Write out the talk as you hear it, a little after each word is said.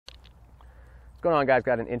What's going on, guys?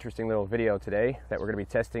 Got an interesting little video today that we're going to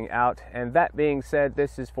be testing out, and that being said,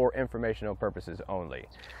 this is for informational purposes only.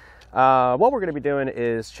 What we're going to be doing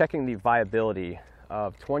is checking the viability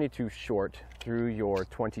of 22 short through your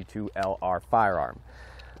 22 LR firearm.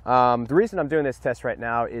 The reason I'm doing this test right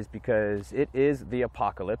now is because it is the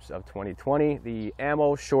apocalypse of 2020. The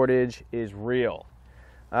ammo shortage is real.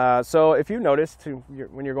 So if you notice,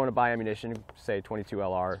 when you're going to buy ammunition, say 22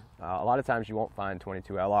 LR, a lot of times you won't find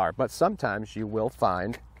 22 LR, but sometimes you will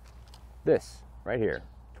find this right here,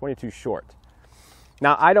 22 short.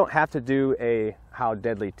 Now, I don't have to do a how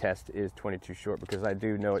deadly test is 22 short because I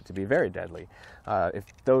do know it to be very deadly. If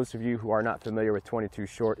those of you who are not familiar with 22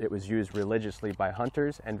 short, it was used religiously by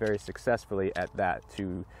hunters and very successfully at that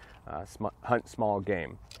to hunt small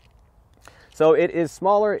game. So it is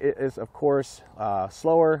smaller, it is of course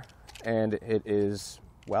slower, and it is,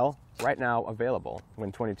 well, right now available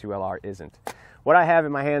when 22 LR isn't. What I have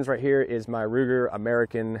in my hands right here is my Ruger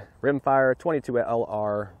American Rimfire 22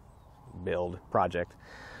 LR build project.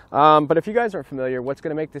 But if you guys aren't familiar, what's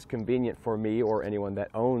going to make this convenient for me or anyone that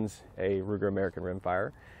owns a Ruger American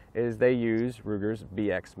Rimfire is they use Ruger's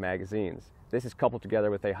BX magazines. This is coupled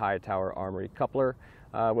together with a high tower armory coupler,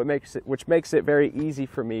 which makes it very easy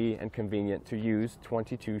for me and convenient to use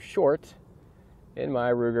 22 short in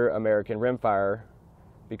my Ruger American Rimfire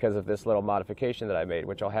because of this little modification that I made,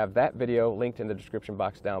 which I'll have that video linked in the description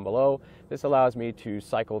box down below. This allows me to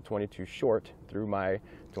cycle 22 short through my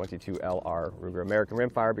 22 LR Ruger American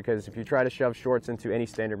Rimfire, because if you try to shove shorts into any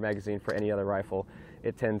standard magazine for any other rifle,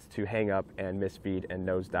 it tends to hang up and misfeed and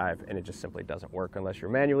nosedive, and it just simply doesn't work unless you're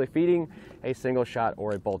manually feeding a single shot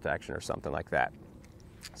or a bolt action or something like that.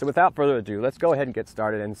 So without further ado, let's go ahead and get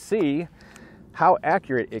started and see how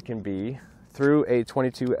accurate it can be through a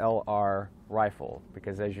 22 LR rifle,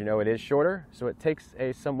 because as you know, it is shorter, so it takes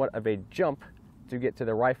a somewhat of a jump to get to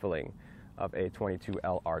the rifling of a 22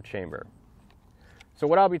 LR chamber. So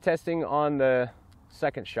what I'll be testing on the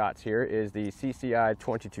second shots here is the CCI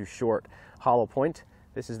 22 short hollow point.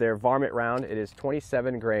 This is their varmint round. It is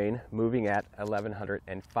 27 grain, moving at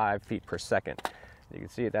 1105 feet per second. You can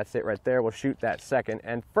see it, that's it right there. We'll shoot that second,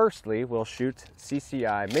 and firstly we'll shoot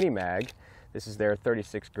CCI mini mag. This is their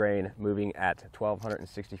 36 grain, moving at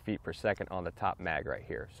 1260 feet per second on the top mag right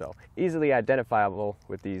here. So easily identifiable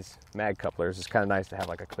with these mag couplers. It's kind of nice to have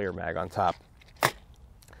like a clear mag on top.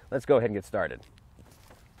 Let's go ahead and get started.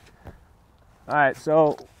 All right,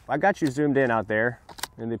 so I got you zoomed in out there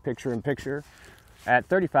in the picture-in-picture at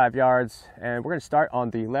 35 yards, and we're going to start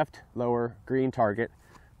on the left lower green target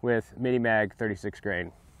with mini mag 36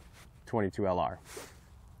 grain 22 LR.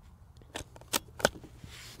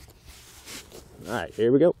 All right,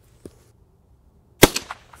 here we go.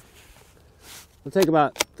 We'll take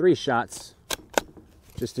about 3 shots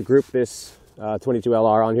just to group this 22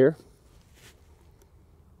 LR on here.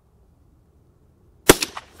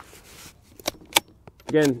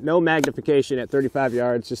 Again, no magnification at 35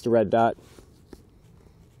 yards, just a red dot.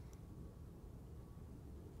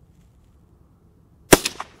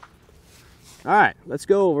 All right, let's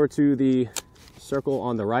go over to the circle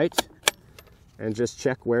on the right and just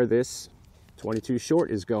check where this 22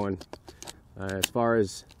 short is going as far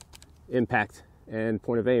as impact and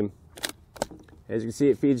point of aim. As you can see,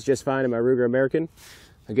 it feeds just fine in my Ruger American.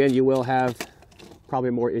 Again, you will have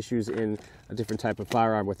probably more issues in a different type of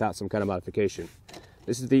firearm without some kind of modification.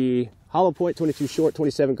 This is the hollow point 22 short,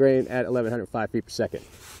 27 grain at 1105 feet per second.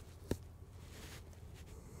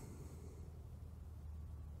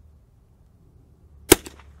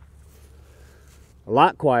 A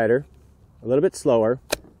lot quieter, a little bit slower.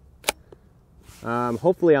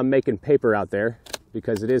 Hopefully I'm making paper out there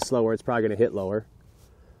because it is slower. It's probably going to hit lower.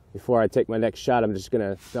 Before I take my next shot, I'm just going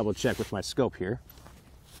to double check with my scope here.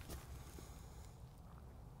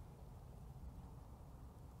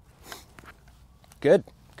 Good.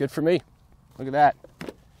 Good for me. Look at that.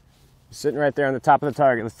 Sitting right there on the top of the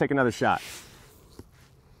target. Let's take another shot.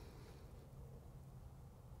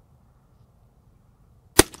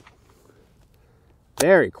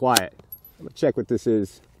 Very quiet. I'm going to check what this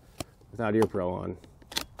is without ear pro on.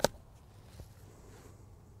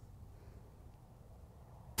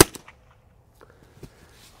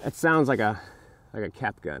 That sounds like a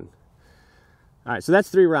cap gun. All right, so that's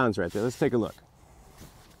 3 rounds right there. Let's take a look.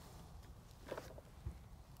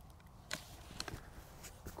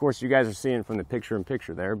 Of course, you guys are seeing from the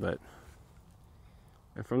picture-in-picture there, but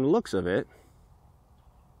from the looks of it,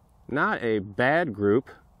 not a bad group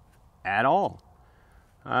at all.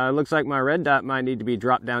 It looks like my red dot might need to be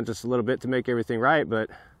dropped down just a little bit to make everything right, but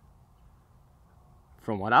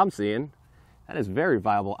from what I'm seeing, that is a very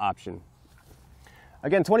viable option.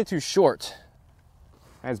 Again, 22 short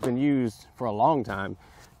has been used for a long time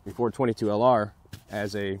before 22 LR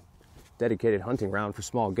as a dedicated hunting round for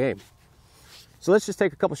small game. So let's just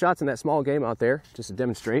take a couple shots in that small game out there just to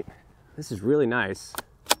demonstrate. This is really nice,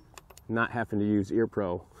 not having to use ear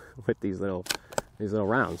pro with these little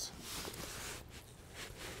rounds.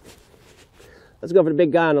 Let's go for the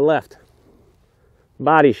big guy on the left.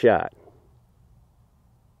 Body shot.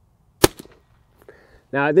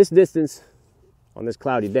 Now at this distance, on this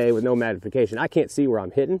cloudy day with no magnification, I can't see where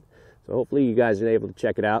I'm hitting, so hopefully you guys are able to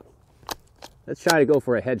check it out. Let's try to go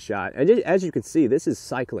for a headshot. And as you can see, this is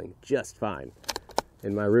cycling just fine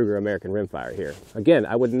in my Ruger American Rimfire here. Again,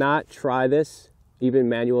 I would not try this, even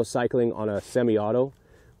manual cycling on a semi-auto.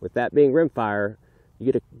 With that being rimfire,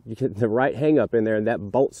 you get the right hang up in there and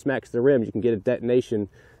that bolt smacks the rim. You can get a detonation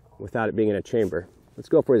without it being in a chamber. Let's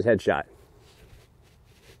go for his headshot.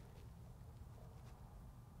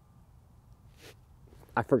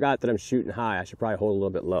 I forgot that I'm shooting high. I should probably hold a little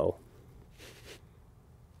bit low.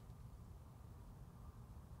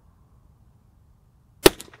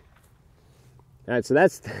 All right, so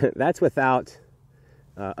that's without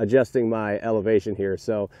adjusting my elevation here.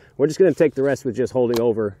 So we're just gonna take the rest with just holding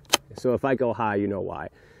over. So if I go high, you know why.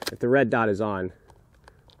 If the red dot is on,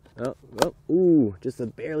 ooh,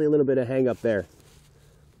 just barely a little bit of hang up there.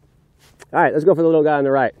 All right, let's go for the little guy on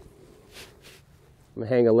the right. I'm gonna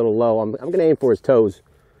hang a little low. I'm gonna aim for his toes.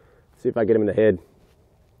 See if I get him in the head.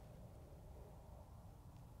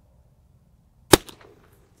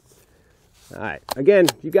 All right, again,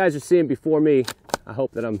 you guys are seeing before me. I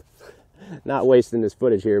hope that I'm not wasting this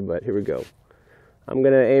footage here, but here we go. I'm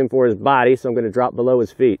gonna aim for his body, so I'm gonna drop below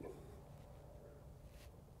his feet.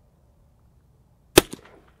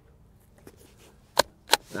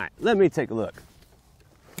 All right, let me take a look.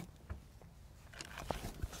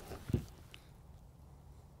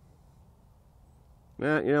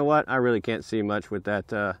 You know what? I really can't see much with that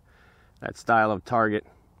that style of target.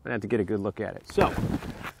 I'm gonna have to get a good look at it. So,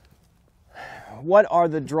 what are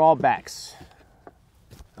the drawbacks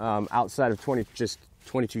outside of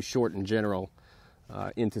 22 short in general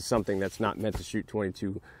into something that's not meant to shoot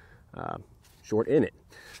 22 short in it?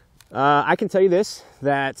 I can tell you this,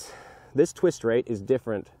 that this twist rate is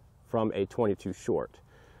different from a 22 short.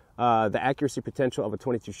 The accuracy potential of a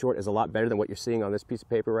 22 short is a lot better than what you're seeing on this piece of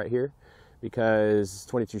paper right here, because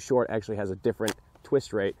 22 short actually has a different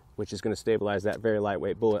twist rate, which is going to stabilize that very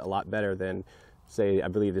lightweight bullet a lot better than, say, I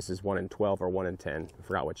believe this is 1 in 12 or 1 in 10. I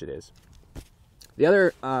forgot which it is. The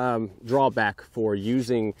other drawback for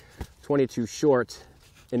using 22 short,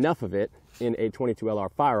 enough of it, in a 22 LR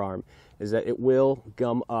firearm is that it will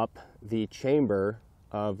gum up the chamber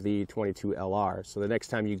of the 22 LR. So the next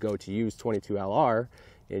time you go to use 22 LR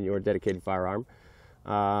in your dedicated firearm,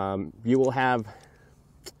 you will have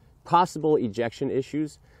possible ejection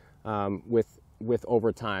issues with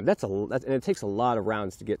over time. And it takes a lot of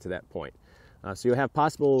rounds to get to that point. So you'll have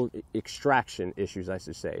possible extraction issues, I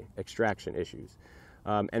should say,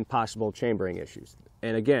 and possible chambering issues.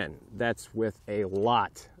 And again, that's with a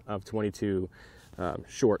lot of 22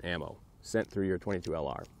 short ammo sent through your 22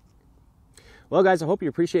 LR. Well, guys, I hope you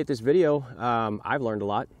appreciate this video. I've learned a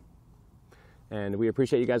lot, and we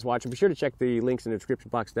appreciate you guys watching. Be sure to check the links in the description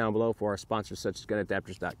box down below for our sponsors such as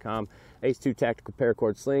Gunadapters.com, Ace2 Tactical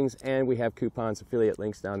Paracord Slings, and we have coupons, affiliate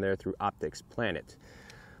links down there through Optics Planet.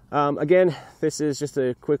 Again, this is just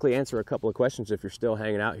to quickly answer a couple of questions if you're still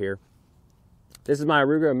hanging out here. This is my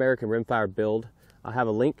Ruger American Rimfire build. I'll have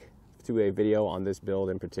a link to a video on this build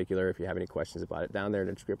in particular if you have any questions about it down there in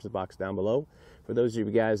the description box down below. For those of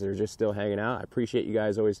you guys that are just still hanging out, I appreciate you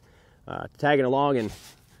guys always tagging along and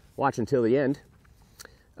watching till the end.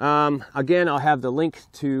 Again, I'll have the link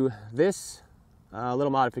to this little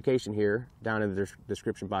modification here down in the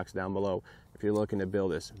description box down below if you're looking to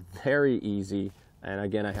build this. Very easy, and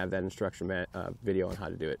again, I have that instruction video on how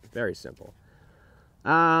to do it. Very simple.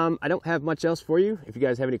 I don't have much else for you. If you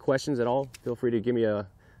guys have any questions at all, feel free to give me a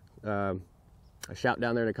shout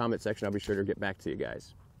down there in the comment section. I'll be sure to get back to you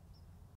guys.